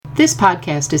This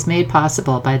podcast is made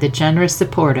possible by the generous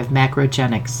support of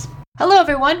Macrogenics. Hello,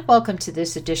 everyone. Welcome to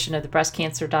this edition of the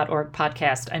BreastCancer.org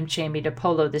podcast. I'm Jamie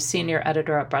DePolo, the senior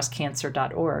editor at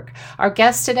BreastCancer.org. Our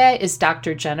guest today is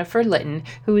Dr. Jennifer Litton,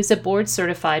 who is a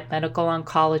board-certified medical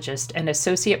oncologist and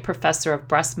associate professor of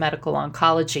breast medical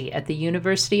oncology at the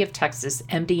University of Texas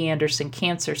MD Anderson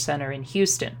Cancer Center in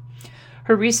Houston.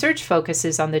 Her research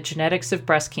focuses on the genetics of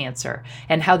breast cancer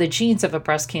and how the genes of a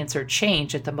breast cancer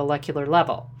change at the molecular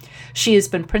level. She has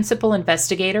been principal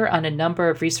investigator on a number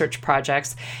of research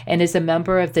projects and is a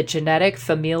member of the Genetic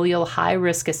Familial High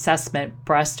Risk Assessment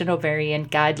Breast and Ovarian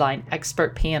Guideline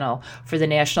Expert Panel for the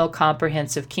National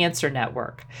Comprehensive Cancer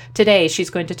Network. Today, she's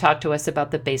going to talk to us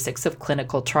about the basics of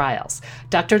clinical trials.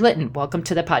 Dr. Litton, welcome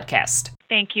to the podcast.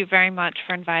 Thank you very much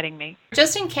for inviting me.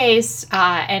 Just in case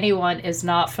anyone is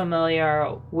not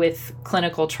familiar with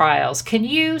clinical trials, can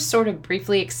you sort of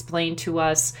briefly explain to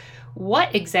us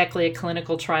what exactly a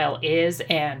clinical trial is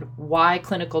and why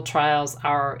clinical trials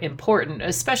are important,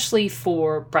 especially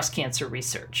for breast cancer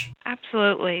research?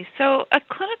 Absolutely. So a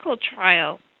clinical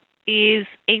trial is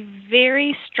a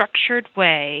very structured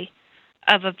way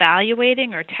of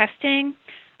evaluating or testing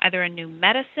either a new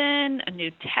medicine, a new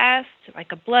test,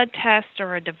 like a blood test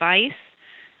or a device,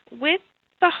 with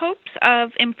the hopes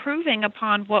of improving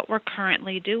upon what we're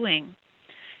currently doing.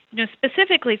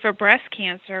 Specifically for breast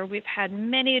cancer, we've had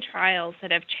many trials that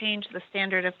have changed the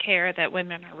standard of care that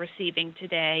women are receiving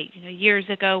today. Years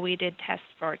ago, we did tests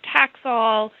for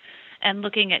Taxol and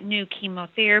looking at new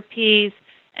chemotherapies,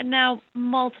 and now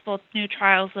multiple new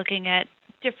trials looking at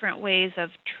different ways of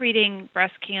treating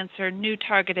breast cancer, new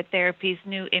targeted therapies,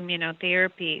 new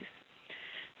immunotherapies.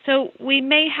 So we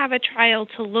may have a trial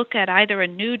to look at either a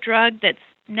new drug that's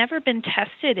never been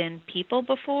tested in people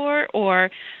before, or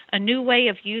a new way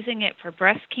of using it for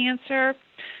breast cancer,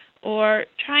 or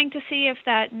trying to see if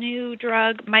that new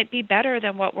drug might be better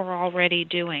than what we're already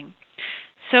doing.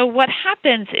 So what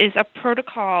happens is a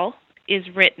protocol is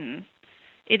written.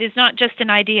 It is not just an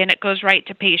idea and it goes right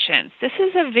to patients. This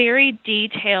is a very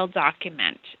detailed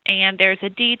document, and there's a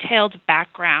detailed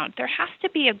background. There has to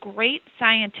be a great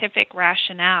scientific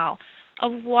rationale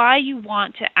of why you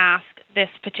want to ask this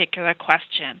particular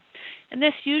question. And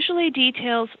this usually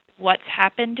details what's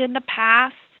happened in the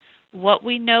past, what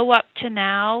we know up to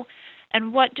now,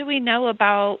 and what do we know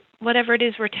about whatever it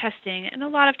is we're testing. And a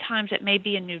lot of times it may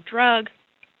be a new drug.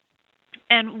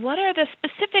 And what are the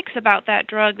specifics about that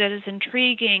drug that is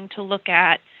intriguing to look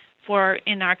at for,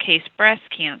 in our case, breast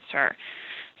cancer?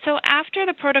 So after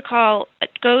the protocol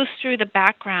goes through the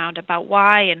background about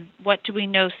why and what do we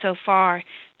know so far,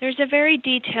 there's a very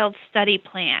detailed study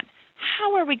plan.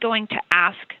 How are we going to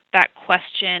ask that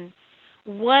question?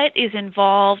 What is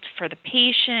involved for the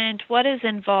patient? What is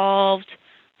involved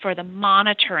for the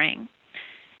monitoring?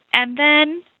 And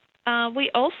then we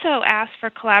also ask for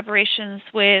collaborations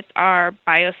with our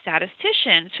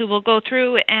biostatisticians who will go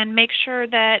through and make sure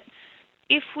that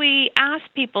if we ask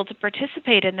people to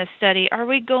participate in this study, are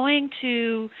we going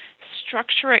to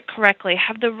structure it correctly,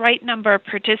 have the right number of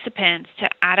participants to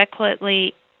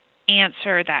adequately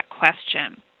answer that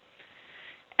question?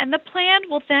 And the plan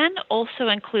will then also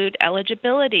include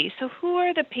eligibility. So who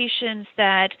are the patients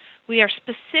that we are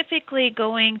specifically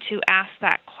going to ask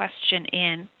that question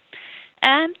in?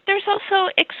 And there's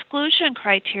also exclusion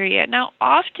criteria. Now,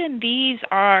 often these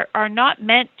are not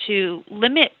meant to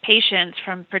limit patients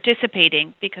from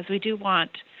participating because we do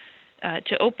want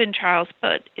to open trials,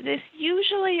 but this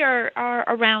usually are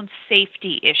around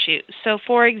safety issues. So,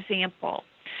 for example,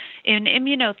 in an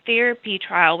immunotherapy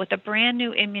trial with a brand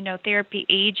new immunotherapy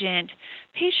agent,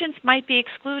 patients might be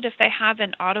excluded if they have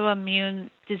an autoimmune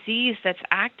disease that's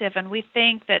active, and we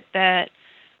think that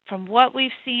from what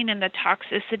we've seen in the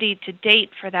toxicity to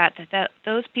date for that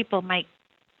those people might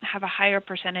have a higher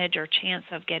percentage or chance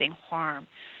of getting harm.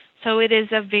 So it is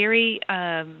a very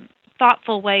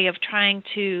thoughtful way of trying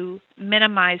to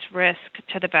minimize risk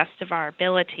to the best of our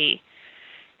ability.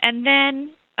 And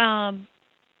then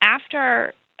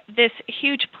after this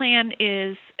huge plan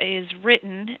is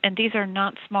written, and these are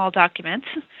not small documents,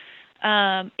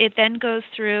 it then goes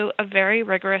through a very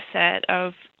rigorous set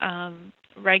of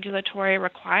regulatory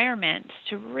requirements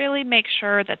to really make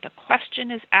sure that the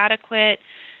question is adequate,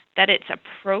 that it's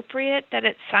appropriate, that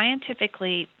it's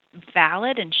scientifically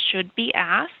valid and should be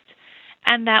asked,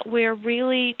 and that we're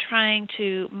really trying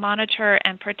to monitor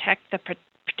and protect the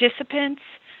participants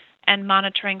and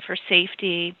monitoring for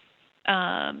safety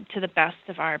to the best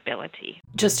of our ability.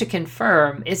 Just to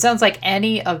confirm, it sounds like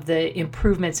any of the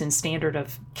improvements in standard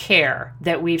of care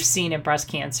that we've seen in breast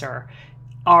cancer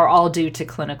are all due to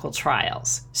clinical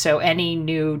trials. So any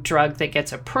new drug that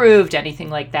gets approved, anything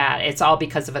like that, it's all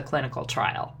because of a clinical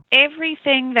trial.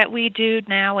 Everything that we do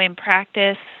now in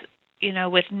practice,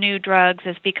 with new drugs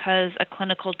is because a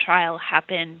clinical trial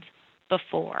happened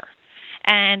before.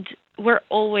 And we're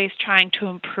always trying to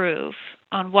improve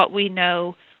on what we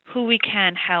know, who we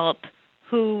can help,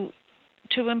 to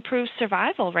improve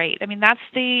survival rate. I mean, that's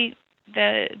the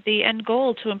end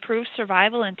goal, to improve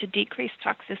survival and to decrease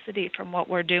toxicity from what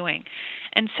we're doing.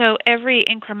 And so every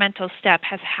incremental step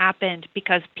has happened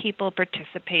because people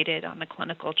participated on the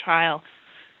clinical trial,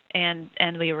 and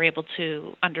we were able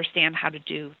to understand how to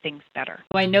do things better.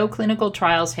 I know clinical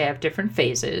trials have different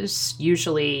phases,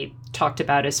 usually talked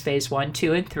about as phase 1,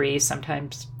 2, and 3.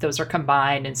 Sometimes those are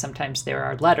combined, and sometimes there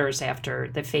are letters after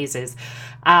the phases.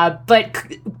 But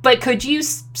could you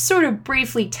sort of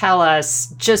briefly tell us,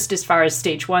 just as far as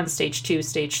stage 1, stage 2,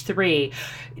 stage 3,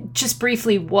 just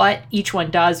briefly what each one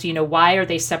does? Why are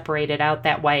they separated out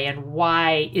that way, and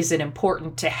why is it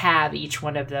important to have each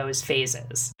one of those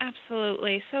phases?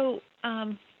 Absolutely. So,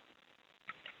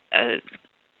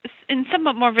 in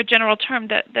somewhat more of a general term,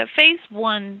 the phase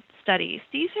 1 studies,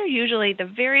 these are usually the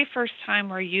very first time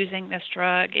we're using this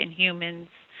drug in humans,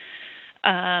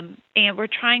 and we're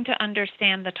trying to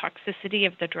understand the toxicity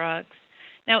of the drugs.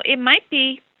 Now, it might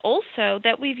be also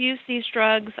that we've used these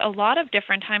drugs a lot of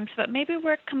different times, but maybe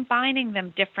we're combining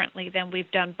them differently than we've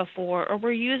done before, or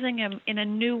we're using them in a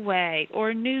new way or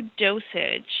a new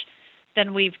dosage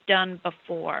than we've done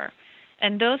before.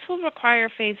 And those will require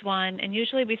phase 1, and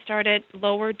usually we start at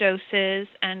lower doses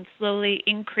and slowly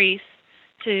increase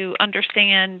to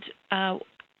understand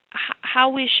how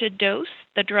we should dose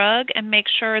the drug and make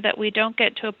sure that we don't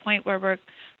get to a point where we're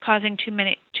causing too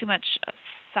much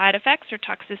side effects or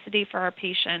toxicity for our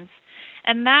patients.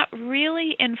 And that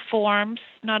really informs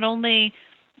not only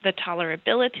the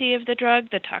tolerability of the drug,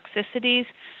 the toxicities,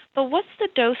 but what's the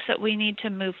dose that we need to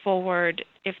move forward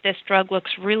if this drug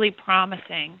looks really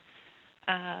promising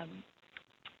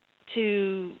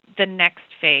to the next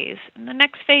phase. And the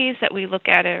next phase that we look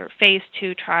at are phase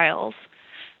 2 trials.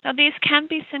 Now, these can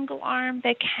be single-arm,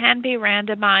 they can be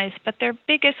randomized, but their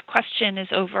biggest question is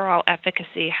overall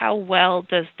efficacy. How well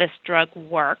does this drug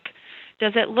work?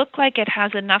 Does it look like it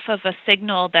has enough of a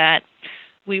signal that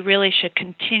we really should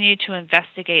continue to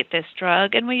investigate this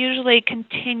drug? And we usually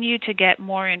continue to get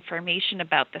more information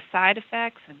about the side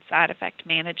effects and side effect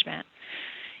management.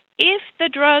 If the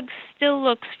drug still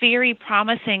looks very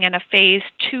promising in a phase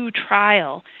 2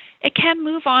 trial, it can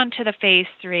move on to the phase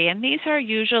 3, and these are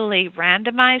usually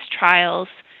randomized trials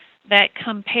that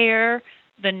compare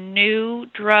the new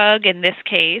drug, in this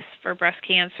case for breast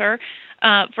cancer,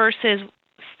 versus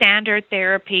standard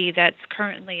therapy that's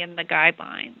currently in the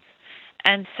guidelines.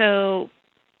 And so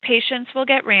patients will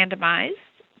get randomized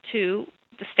to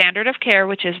the standard of care,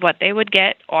 which is what they would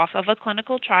get off of a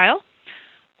clinical trial,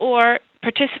 or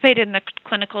participate in the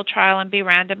clinical trial and be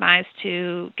randomized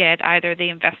to get either the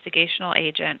investigational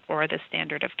agent or the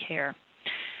standard of care.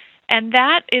 And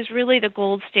that is really the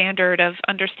gold standard of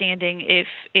understanding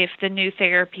if the new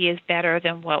therapy is better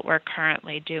than what we're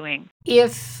currently doing.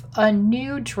 If a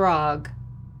new drug,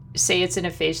 say it's in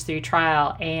a phase 3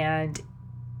 trial, and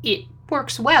it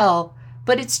works well,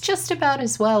 but it's just about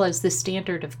as well as the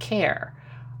standard of care,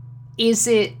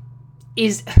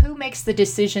 who makes the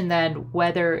decision then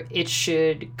whether it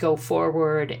should go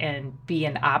forward and be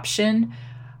an option,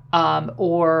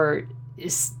 or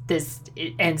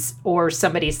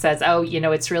somebody says, oh,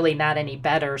 it's really not any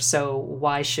better, so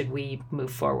why should we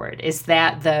move forward? Is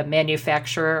that the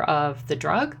manufacturer of the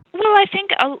drug? Well, I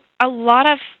think a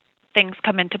lot of things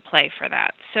come into play for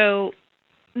that. So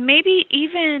maybe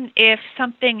even if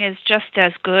something is just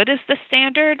as good as the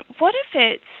standard, what if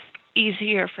it's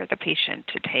easier for the patient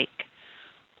to take?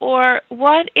 Or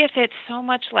what if it's so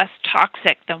much less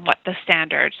toxic than what the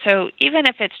standard? So even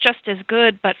if it's just as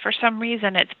good, but for some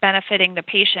reason it's benefiting the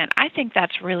patient, I think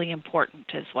that's really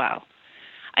important as well.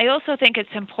 I also think it's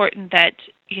important that,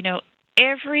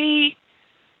 every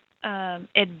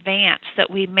advance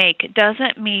that we make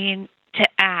doesn't mean to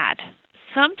add.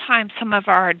 Sometimes some of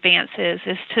our advances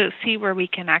is to see where we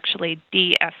can actually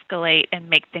de-escalate and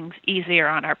make things easier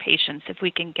on our patients if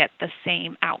we can get the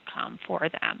same outcome for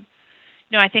them.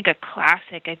 I think a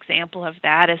classic example of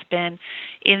that has been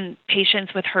in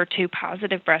patients with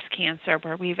HER2-positive breast cancer,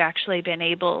 where we've actually been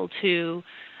able to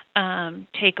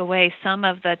take away some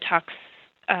of the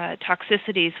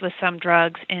toxicities with some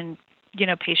drugs in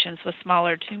patients with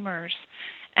smaller tumors,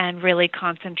 and really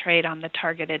concentrate on the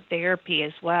targeted therapy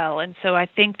as well. And so I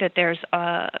think that there's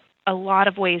a lot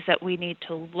of ways that we need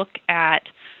to look at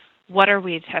What are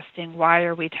we testing? Why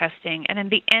are we testing? And in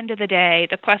the end of the day,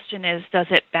 the question is, does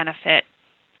it benefit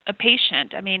a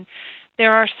patient? I mean,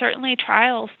 there are certainly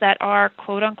trials that are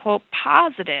quote-unquote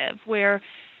positive, where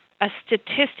a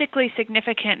statistically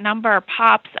significant number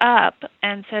pops up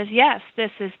and says, yes,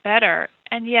 this is better.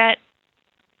 And yet,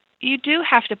 you do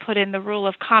have to put in the rule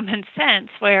of common sense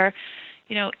where,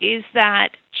 is that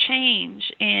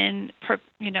change in,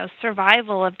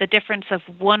 survival of the difference of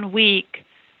 1 week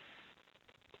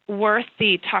worth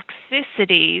the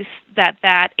toxicities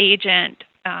that agent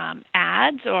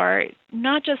adds, or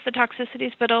not just the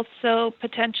toxicities, but also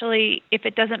potentially if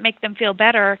it doesn't make them feel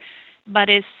better, but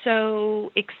is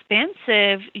so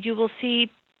expensive, you will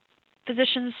see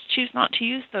physicians choose not to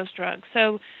use those drugs.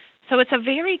 So it's a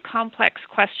very complex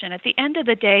question. At the end of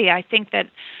the day, I think that,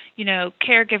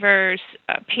 caregivers,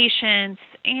 patients,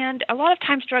 and a lot of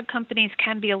times drug companies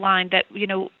can be aligned that,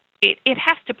 it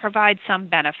has to provide some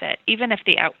benefit, even if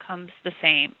the outcome's the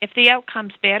same. If the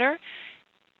outcome's better,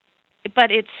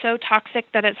 but it's so toxic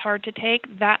that it's hard to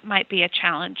take, that might be a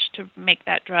challenge to make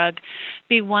that drug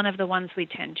be one of the ones we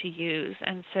tend to use.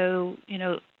 And so,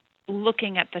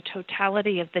 looking at the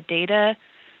totality of the data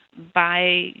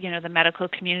by, the medical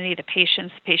community, the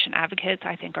patients, patient advocates,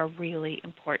 I think are really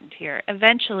important here.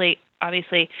 Eventually,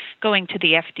 obviously, going to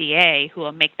the FDA, who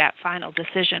will make that final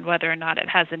decision whether or not it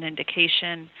has an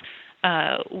indication,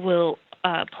 will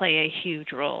play a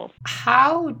huge role.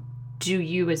 How do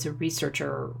you as a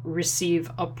researcher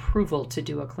receive approval to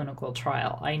do a clinical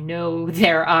trial? I know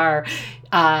there are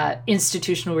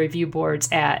institutional review boards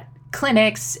at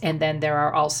clinics, and then there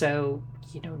are also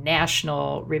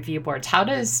national review boards.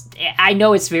 I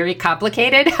know it's very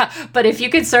complicated, but if you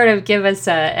could sort of give us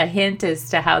a hint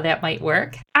as to how that might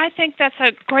work. I think that's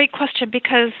a great question,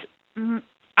 because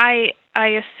I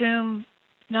assume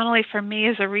not only for me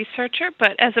as a researcher,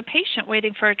 but as a patient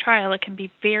waiting for a trial, it can be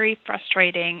very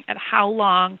frustrating at how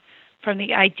long from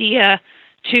the idea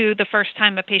to the first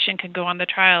time a patient can go on the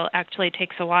trial actually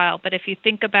takes a while. But if you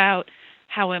think about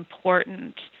how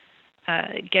important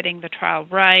getting the trial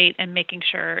right and making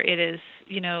sure it is,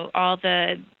 all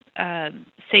the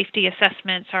safety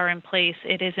assessments are in place,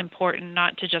 it is important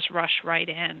not to just rush right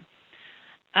in.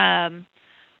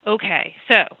 Okay,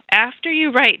 so after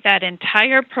you write that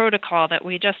entire protocol that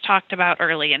we just talked about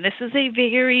early, and this is a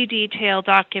very detailed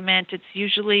document, it's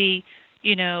usually,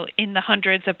 in the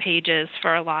hundreds of pages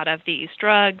for a lot of these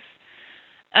drugs,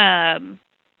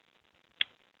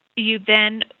 you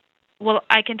then, well,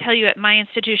 I can tell you at my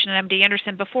institution at MD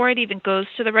Anderson, before it even goes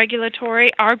to the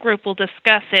regulatory, our group will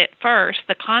discuss it first,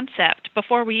 the concept,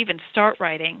 before we even start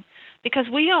writing, because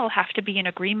we all have to be in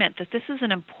agreement that this is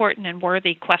an important and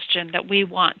worthy question that we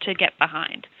want to get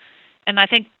behind. And I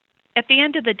think at the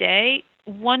end of the day,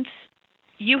 once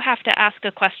you have to ask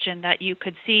a question that you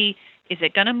could see, is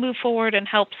it going to move forward and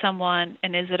help someone,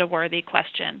 and is it a worthy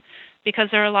question? Because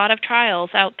there are a lot of trials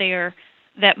out there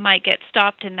that might get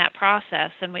stopped in that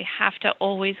process, and we have to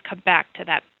always come back to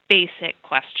that basic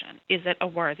question. Is it a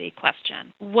worthy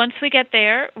question? Once we get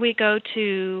there, we go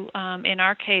to, in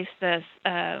our case, this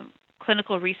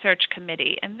clinical research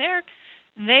committee, and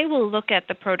they will look at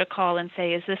the protocol and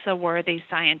say, is this a worthy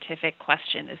scientific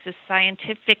question? Is this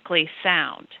scientifically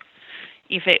sound?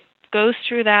 If it goes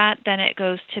through that, then it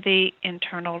goes to the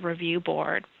internal review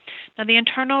board. Now, the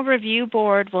internal review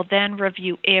board will then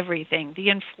review everything, the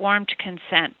informed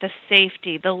consent, the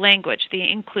safety, the language, the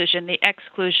inclusion, the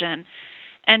exclusion,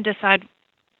 and decide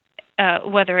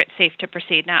whether it's safe to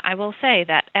proceed. Now, I will say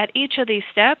that at each of these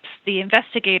steps, the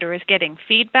investigator is getting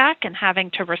feedback and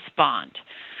having to respond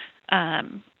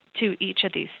to each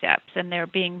of these steps, and they're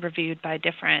being reviewed by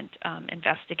different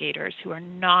investigators who are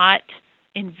not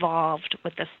involved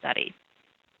with the study.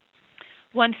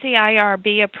 Once the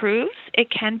IRB approves, it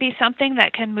can be something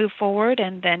that can move forward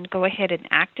and then go ahead and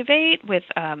activate with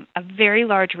a very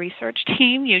large research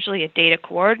team, usually a data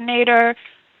coordinator,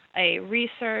 a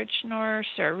research nurse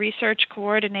or research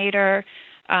coordinator,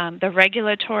 the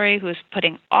regulatory who's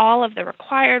putting all of the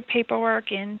required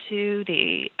paperwork into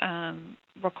the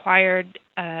required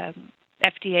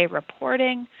FDA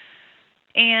reporting.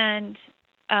 And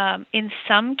in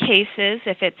some cases,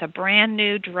 if it's a brand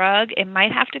new drug, it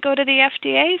might have to go to the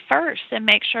FDA first and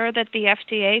make sure that the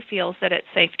FDA feels that it's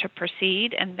safe to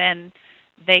proceed, and then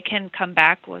they can come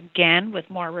back again with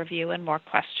more review and more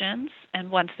questions. And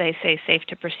once they say safe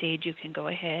to proceed, you can go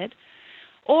ahead.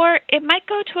 Or it might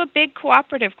go to a big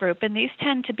cooperative group, and these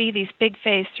tend to be these big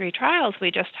phase 3 trials we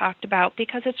just talked about,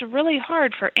 because it's really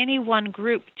hard for any one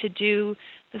group to do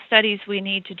the studies we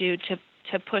need to do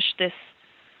to push this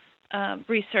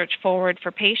research forward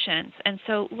for patients. And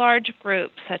so large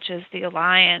groups such as the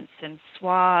Alliance and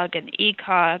SWOG and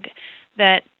ECOG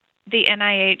that the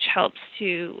NIH helps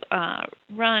to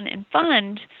run and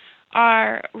fund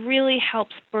really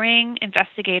helps bring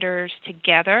investigators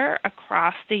together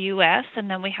across the U.S. And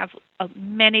then we have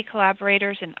many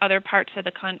collaborators in other parts of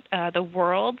the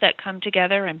world that come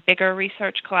together in bigger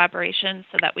research collaborations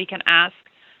so that we can ask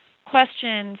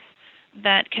questions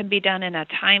that can be done in a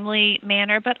timely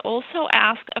manner, but also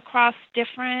ask across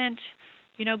different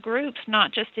groups,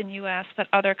 not just in U.S., but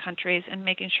other countries, and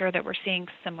making sure that we're seeing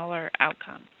similar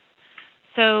outcomes.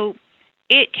 So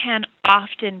it can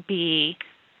often be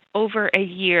over a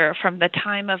year from the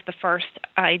time of the first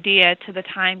idea to the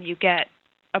time you get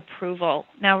approval.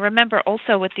 Now, remember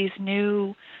also with these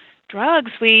new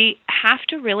drugs, we have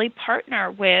to really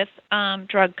partner with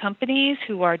drug companies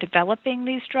who are developing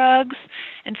these drugs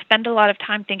and spend a lot of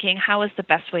time thinking, how is the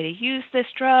best way to use this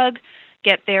drug,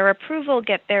 get their approval,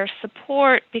 get their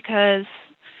support, because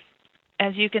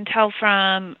as you can tell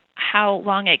from how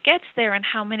long it gets there and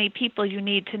how many people you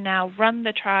need to now run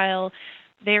the trial,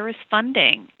 there is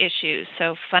funding issues.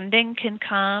 So funding can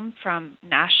come from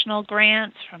national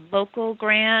grants, from local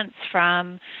grants,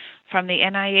 from the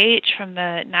NIH, from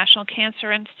the National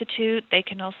Cancer Institute. They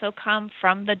can also come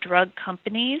from the drug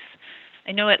companies.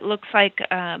 I know it looks like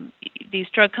these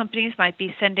drug companies might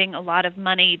be sending a lot of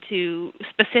money to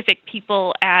specific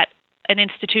people at an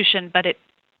institution, but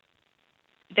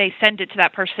they send it to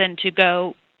that person to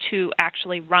go to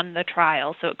actually run the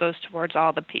trial. So it goes towards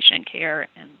all the patient care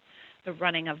and the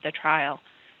running of the trial.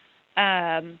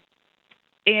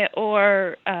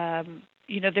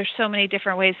 There's so many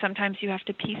different ways. Sometimes you have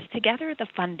to piece together the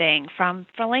funding from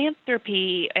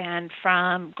philanthropy and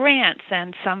from grants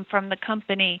and some from the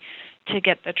company to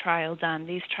get the trial done.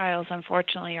 These trials,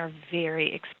 unfortunately, are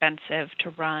very expensive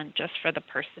to run just for the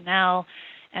personnel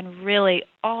and really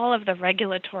all of the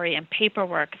regulatory and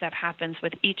paperwork that happens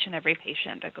with each and every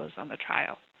patient that goes on the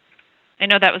trial. I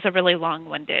know that was a really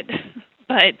long-winded,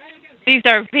 but these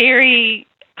are very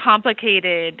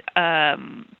complicated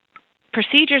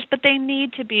procedures, but they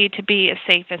need to be as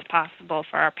safe as possible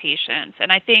for our patients.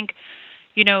 And I think,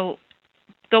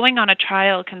 going on a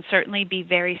trial can certainly be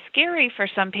very scary for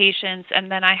some patients, and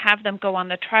then I have them go on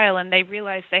the trial and they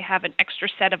realize they have an extra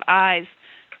set of eyes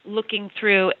looking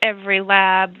through every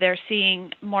lab. They're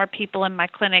seeing more people in my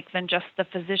clinic than just the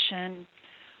physician.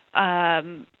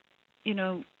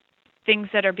 Things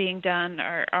that are being done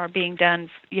are being done,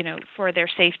 for their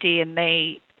safety, and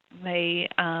I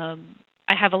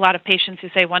have a lot of patients who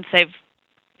say once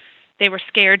they were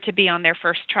scared to be on their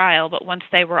first trial, but once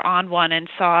they were on one and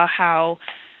saw how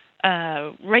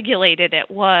regulated it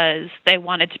was, they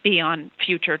wanted to be on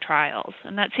future trials.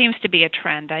 And that seems to be a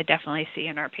trend I definitely see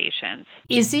in our patients.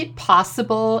 Is it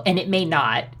possible, and it may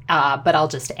not, but I'll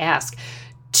just ask,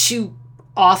 to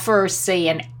offer, say,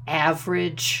 an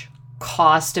average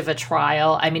cost of a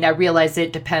trial? I mean, I realize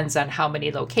it depends on how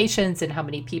many locations and how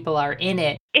many people are in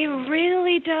it. It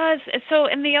really does. So,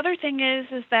 and the other thing is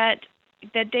that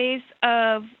the days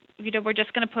of, we're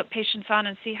just going to put patients on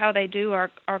and see how they do are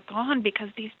gone, because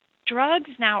these drugs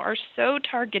now are so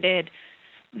targeted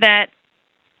that,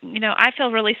 I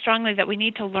feel really strongly that we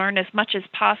need to learn as much as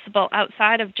possible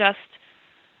outside of just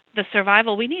the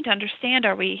survival. We need to understand,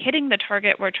 are we hitting the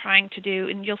target we're trying to do?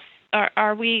 And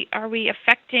are we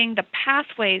affecting the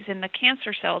pathways in the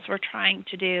cancer cells we're trying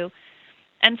to do?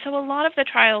 And so a lot of the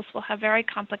trials will have very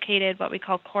complicated, what we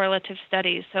call correlative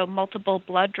studies, so multiple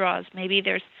blood draws. Maybe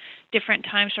there's different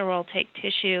times where we'll take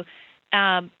tissue,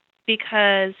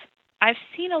 because I've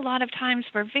seen a lot of times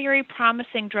where very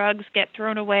promising drugs get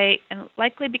thrown away, and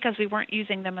likely because we weren't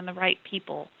using them in the right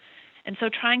people. And so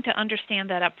trying to understand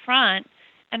that up front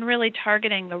and really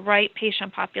targeting the right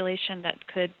patient population that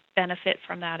could benefit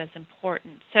from that is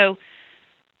important. So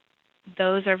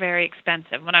those are very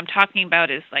expensive. What I'm talking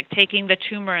about is like taking the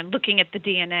tumor and looking at the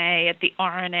DNA, at the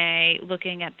RNA,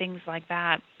 looking at things like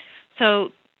that.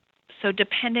 So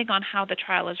depending on how the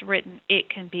trial is written, it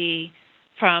can be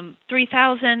from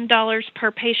 $3,000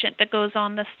 per patient that goes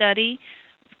on the study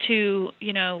to,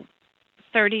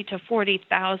 $30,000 to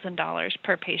 $40,000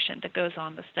 per patient that goes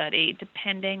on the study,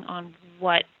 depending on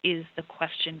what is the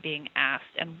question being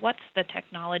asked and what's the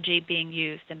technology being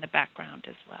used in the background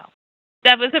as well.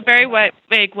 That was a very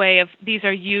vague way of, these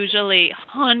are usually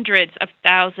hundreds of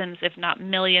thousands, if not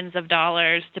millions of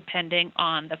dollars, depending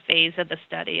on the phase of the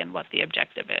study and what the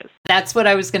objective is. That's what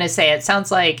I was going to say. It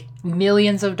sounds like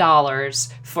millions of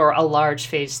dollars for a large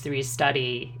phase 3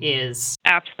 study is...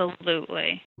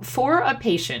 Absolutely. For a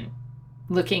patient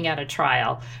looking at a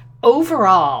trial,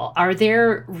 overall, are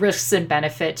there risks and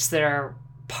benefits that are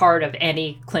part of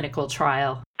any clinical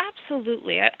trial?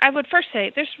 Absolutely. I would first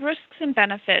say there's risks and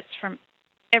benefits from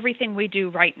everything we do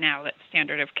right now that's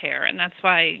standard of care. And that's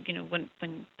why,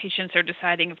 when patients are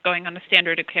deciding of going on a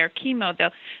standard of care chemo,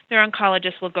 their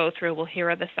oncologist will go through, well, here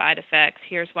are the side effects.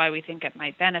 Here's why we think it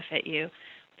might benefit you.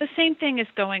 The same thing is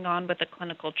going on with a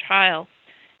clinical trial.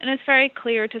 And it's very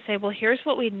clear to say, well, here's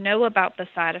what we know about the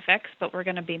side effects, but we're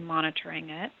going to be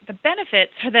monitoring it. The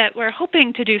benefits are that we're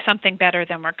hoping to do something better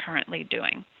than we're currently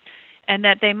doing, and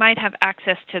that they might have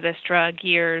access to this drug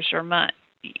years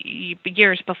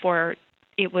before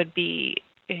it would be,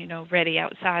 ready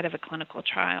outside of a clinical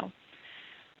trial.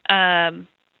 The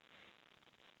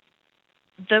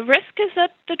risk is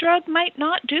that the drug might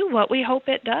not do what we hope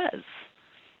it does.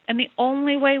 And the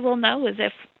only way we'll know is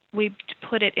if we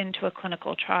put it into a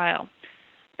clinical trial.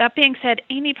 That being said,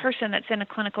 any person that's in a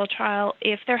clinical trial,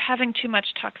 if they're having too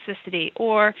much toxicity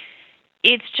or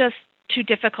it's just too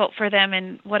difficult for them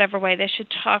in whatever way, they should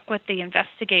talk with the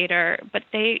investigator, but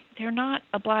they're not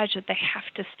obliged that they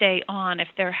have to stay on if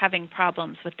they're having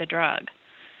problems with the drug.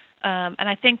 And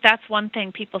I think that's one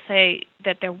thing people say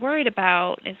that they're worried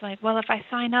about is like, well, if I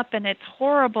sign up and it's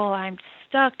horrible, I'm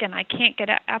stuck and I can't get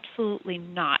out. Absolutely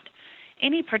not.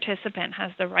 Any participant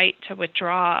has the right to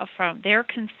withdraw from their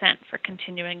consent for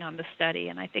continuing on the study,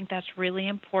 and I think that's really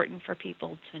important for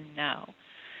people to know.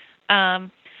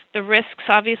 The risks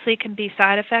obviously can be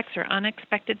side effects or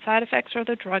unexpected side effects or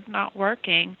the drug not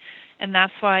working, and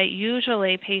that's why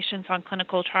usually patients on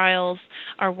clinical trials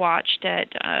are watched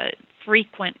at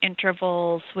frequent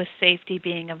intervals, with safety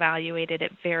being evaluated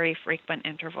at very frequent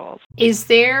intervals. Is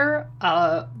there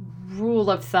a rule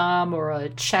of thumb or a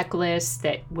checklist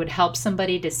that would help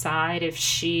somebody decide if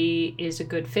she is a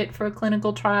good fit for a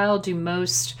clinical trial? Do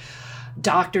most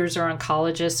doctors or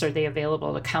oncologists, are they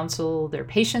available to counsel their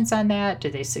patients on that? Do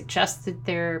they suggest that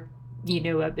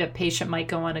a patient might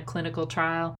go on a clinical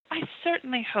trial? I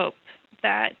certainly hope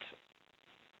that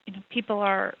people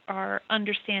are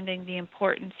understanding the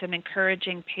importance and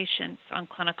encouraging patients on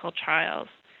clinical trials.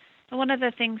 And one of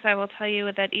the things I will tell you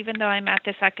is that even though I'm at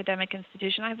this academic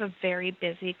institution, I have a very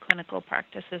busy clinical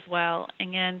practice as well.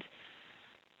 And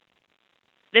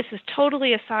this is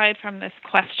totally aside from this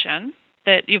question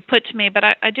that you put to me, but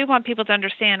I do want people to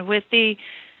understand, with the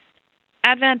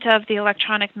advent of the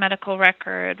electronic medical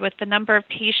record, with the number of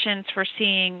patients we're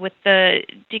seeing, with the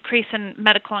decrease in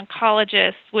medical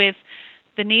oncologists, with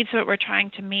the needs that we're trying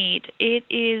to meet, it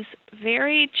is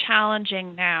very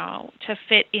challenging now to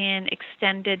fit in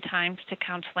extended times to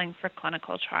counseling for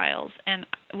clinical trials. And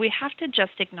we have to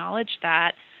just acknowledge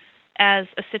that as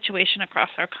a situation across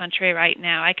our country right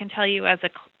now. I can tell you as a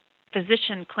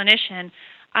physician, clinician,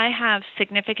 I have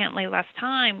significantly less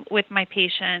time with my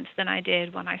patients than I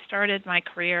did when I started my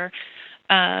career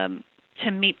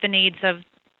to meet the needs of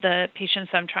the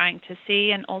patients I'm trying to see,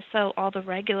 and also all the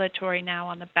regulatory now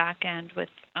on the back end with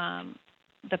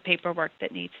the paperwork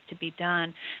that needs to be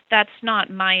done. That's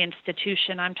not my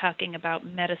institution. I'm talking about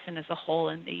medicine as a whole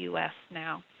in the U.S.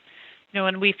 now.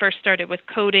 When we first started with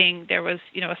coding, there was,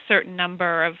 a certain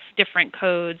number of different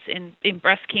codes. In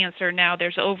breast cancer now,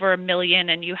 there's over 1 million,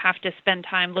 and you have to spend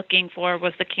time looking for,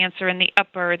 was the cancer in the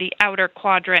upper or the outer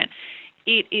quadrant?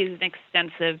 It is an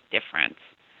extensive difference.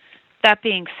 That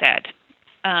being said,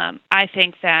 I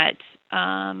think that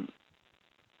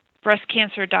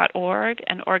breastcancer.org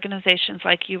and organizations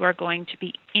like you are going to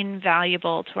be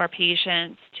invaluable to our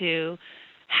patients to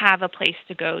have a place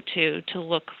to go to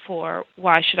look for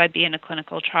why should I be in a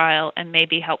clinical trial, and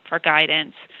maybe help for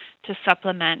guidance to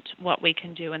supplement what we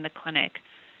can do in the clinic.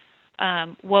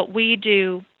 What we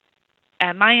do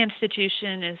at my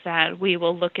institution is that we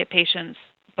will look at patients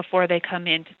before they come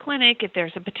into clinic. If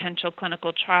there's a potential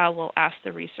clinical trial, we'll ask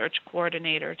the research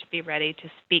coordinator to be ready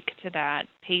to speak to that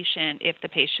patient if the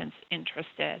patient's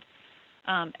interested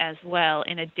as well,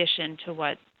 in addition to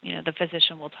what the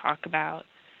physician will talk about.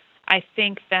 I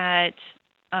think that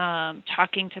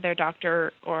talking to their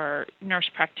doctor or nurse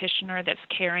practitioner that's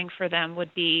caring for them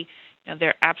would be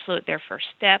their first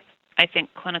step. I think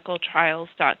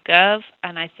clinicaltrials.gov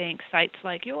and I think sites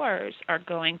like yours are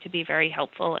going to be very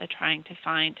helpful at trying to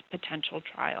find potential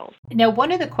trials. Now,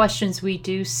 one of the questions we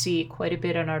do see quite a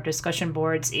bit on our discussion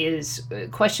boards is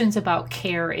questions about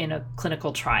care in a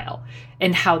clinical trial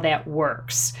and how that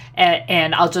works.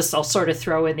 And I'll sort of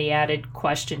throw in the added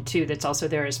question too that's also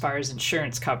there as far as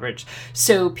insurance coverage.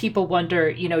 So people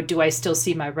wonder, do I still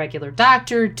see my regular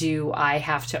doctor? Do I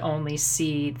have to only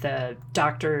see the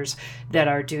doctors that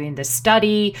are doing the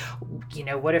study?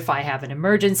 What if I have an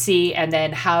emergency? And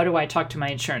then how do I talk to my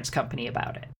insurance company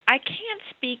about it? I can't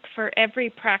speak for every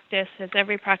practice, as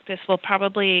every practice will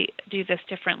probably do this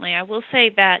differently. I will say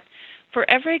that for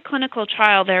every clinical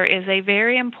trial, there is a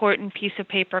very important piece of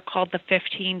paper called the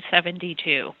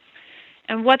 1572.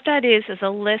 And what that is a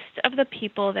list of the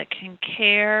people that can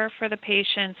care for the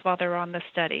patients while they're on the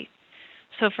study.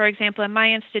 So, for example, in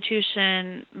my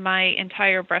institution, my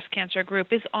entire breast cancer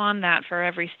group is on that for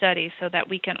every study so that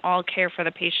we can all care for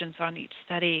the patients on each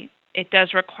study. It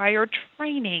does require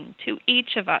training to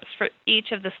each of us for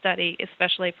each of the study,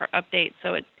 especially for updates,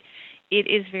 so it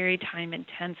is very time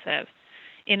intensive.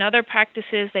 In other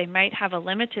practices, they might have a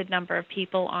limited number of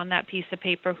people on that piece of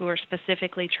paper who are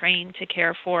specifically trained to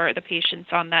care for the patients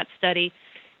on that study.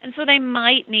 And so they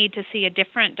might need to see a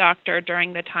different doctor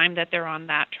during the time that they're on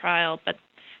that trial, but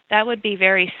that would be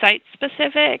very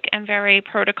site-specific and very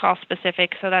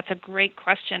protocol-specific, so that's a great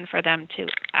question for them to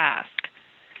ask.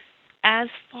 As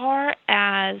far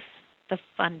as the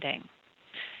funding,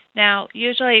 now,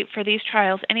 usually for these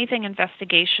trials, anything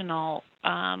investigational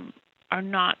are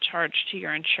not charged to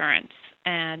your insurance,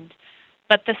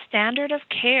 but the standard of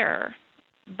care,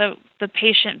 the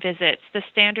patient visits, the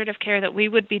standard of care that we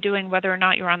would be doing whether or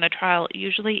not you're on the trial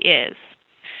usually is.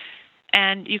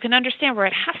 And you can understand where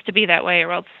it has to be that way,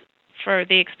 or else for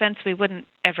the expense we wouldn't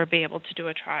ever be able to do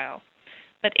a trial.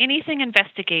 But anything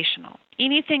investigational,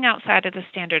 anything outside of the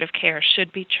standard of care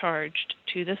should be charged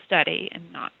to the study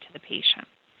and not to the patient.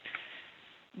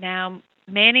 Now,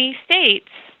 many states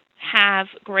have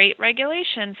great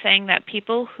regulations saying that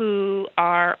people who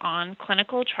are on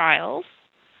clinical trials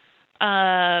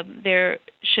there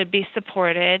should be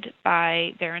supported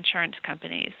by their insurance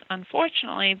companies.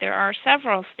 Unfortunately, there are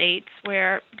several states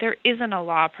where there isn't a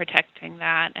law protecting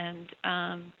that,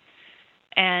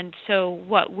 and so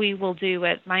what we will do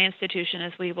at my institution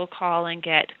is we will call and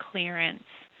get clearance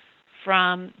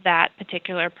from that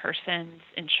particular person's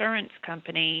insurance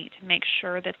company to make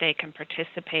sure that they can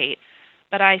participate.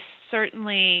 But I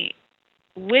certainly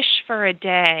wish for a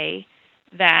day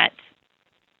that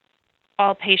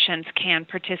all patients can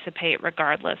participate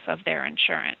regardless of their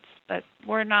insurance. But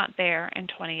we're not there in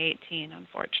 2018,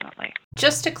 unfortunately.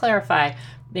 Just to clarify,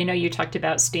 I know you talked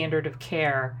about standard of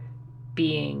care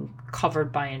being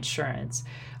covered by insurance.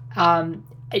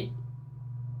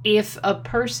 If a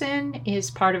person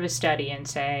is part of a study and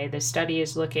say the study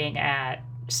is looking at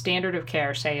standard of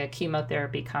care, say a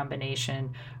chemotherapy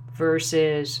combination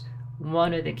versus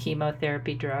one of the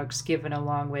chemotherapy drugs given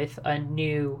along with a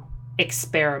new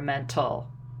experimental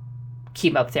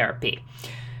chemotherapy.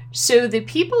 So the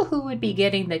people who would be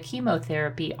getting the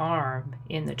chemotherapy arm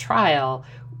in the trial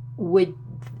would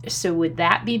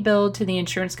that be billed to the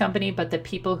insurance company, but the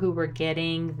people who were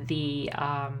getting the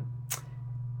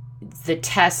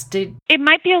test It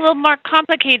might be a little more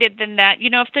complicated than that.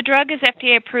 If the drug is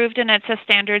FDA approved and it's a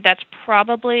standard, that's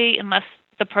probably, unless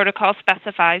the protocol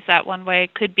specifies that one way,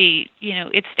 it could be,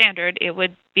 it's standard, it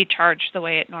would be charged the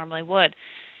way it normally would.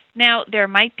 Now, there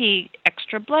might be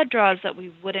extra blood draws that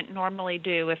we wouldn't normally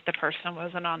do if the person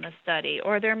wasn't on the study,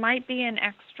 or there might be an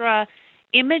extra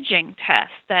imaging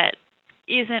test that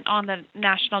isn't on the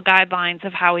national guidelines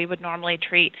of how we would normally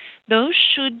treat. Those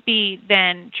should be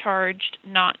then charged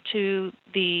not to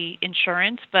the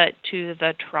insurance, but to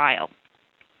the trial.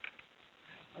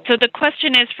 So the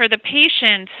question is, for the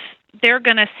patients, they're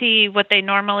going to see what they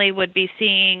normally would be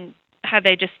seeing had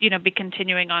they just, be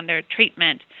continuing on their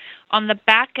treatment. On the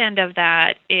back end of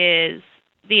that is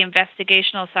the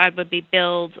investigational side would be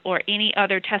billed, or any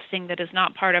other testing that is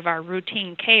not part of our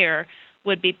routine care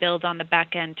would be billed on the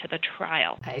back end to the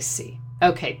trial. I see.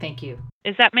 Okay, thank you.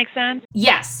 Does that make sense?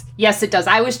 Yes, it does.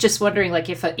 I was just wondering,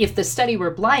 if the study were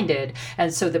blinded,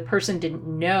 and so the person didn't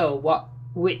know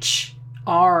which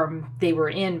arm they were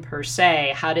in per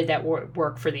se, how did that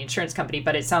work for the insurance company?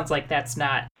 But it sounds like that's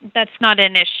not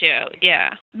an issue,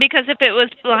 yeah. Because if it was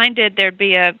blinded, there'd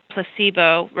be a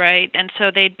placebo, right? And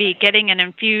so they'd be getting an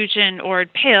infusion or a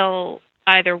pill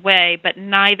either way, but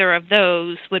neither of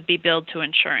those would be billed to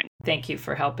insurance. Thank you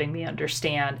for helping me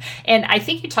understand. And I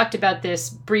think you talked about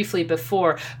this briefly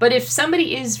before, but if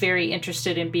somebody is very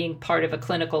interested in being part of a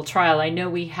clinical trial, I know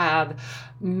we have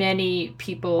many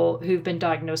people who've been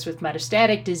diagnosed with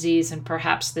metastatic disease, and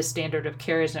perhaps the standard of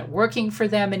care isn't working for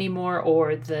them anymore,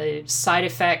 or the side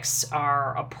effects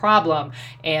are a problem,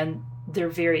 and they're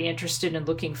very interested in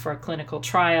looking for a clinical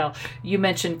trial. You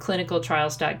mentioned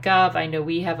clinicaltrials.gov. I know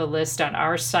we have a list on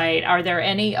our site. Are there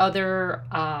any other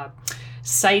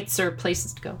sites or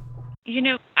places to go?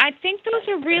 I think those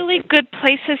are really good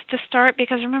places to start,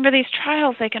 because remember, these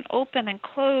trials, they can open and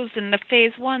close, and the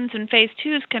phase 1s and phase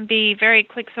 2s can be very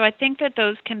quick. So I think that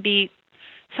those can be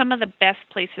some of the best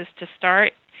places to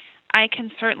start. I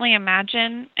can certainly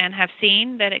imagine and have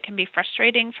seen that it can be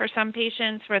frustrating for some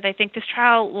patients where they think this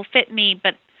trial will fit me,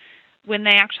 but when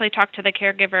they actually talk to the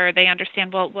caregiver, they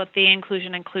understand, well, what the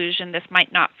inclusion, this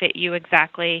might not fit you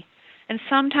exactly. And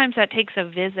sometimes that takes a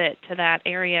visit to that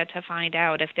area to find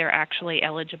out if they're actually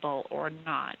eligible or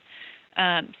not.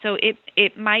 So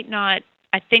it might not.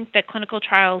 I think that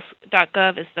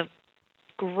clinicaltrials.gov is the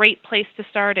great place to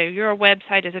start, or your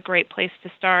website is a great place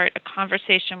to start, a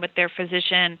conversation with their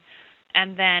physician,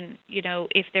 and then,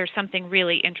 if there's something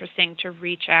really interesting, to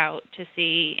reach out to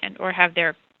see or have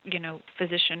their,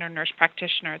 physician or nurse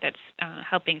practitioner that's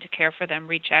helping to care for them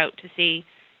reach out to see,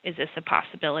 is this a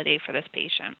possibility for this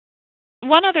patient?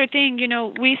 One other thing,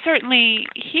 we certainly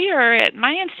here at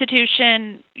my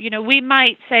institution, we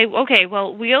might say, okay,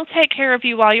 well, we'll take care of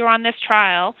you while you're on this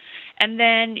trial, and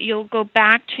then you'll go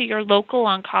back to your local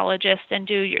oncologist and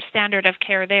do your standard of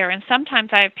care there. And sometimes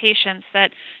I have patients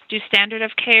that do standard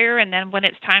of care, and then when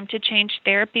it's time to change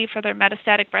therapy for their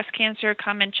metastatic breast cancer,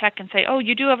 come and check and say, oh,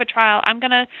 you do have a trial. I'm going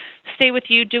to stay with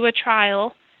you, do a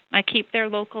trial. I keep their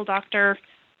local doctor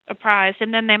apprised,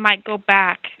 and then they might go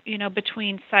back,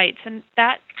 between sites, and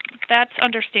that's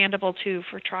understandable too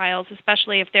for trials,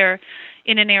 especially if they're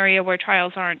in an area where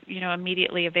trials aren't,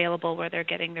 immediately available where they're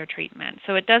getting their treatment.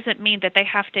 So it doesn't mean that they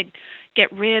have to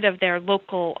get rid of their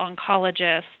local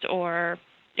oncologist, or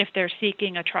if they're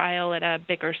seeking a trial at a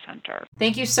bigger center.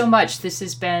 Thank you so much. This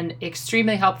has been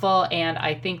extremely helpful, and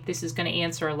I think this is going to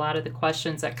answer a lot of the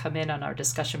questions that come in on our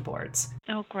discussion boards.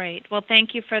 Oh, great. Well,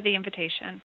 thank you for the invitation.